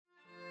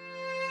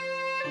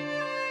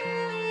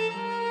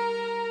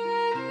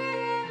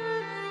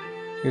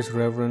is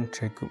Reverend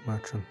Jacob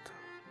Merchant,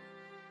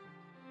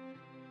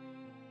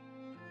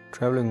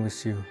 traveling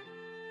with you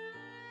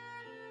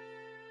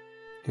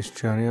this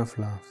journey of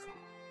love.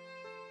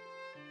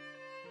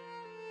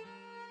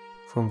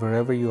 From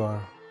wherever you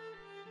are,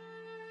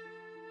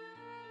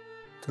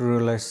 the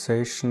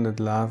realization that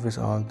love is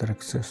all that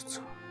exists.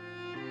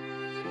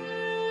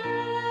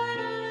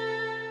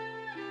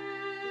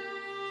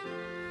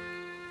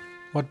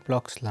 What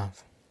blocks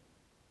love?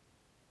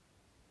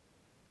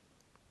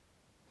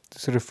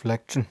 This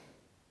reflection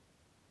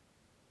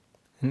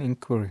and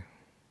inquiry.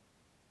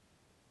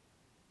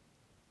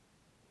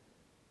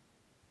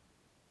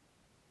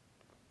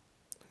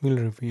 Will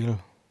reveal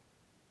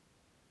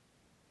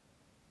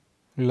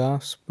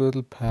love's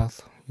spiritual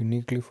path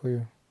uniquely for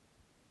you.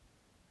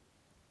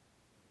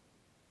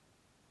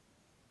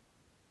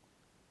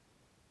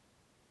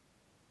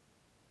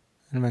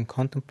 And when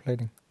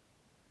contemplating,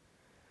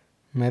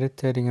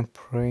 meditating and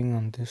praying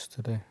on this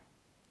today,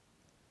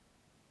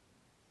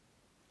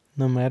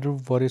 no matter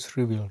what is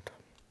revealed,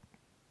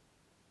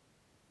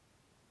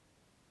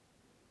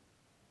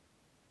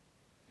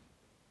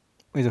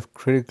 is of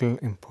critical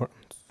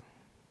importance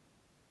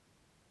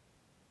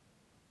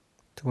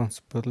to one's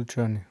spiritual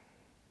journey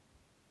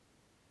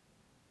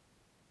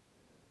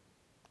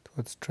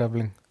towards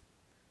traveling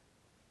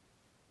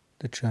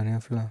the journey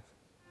of love.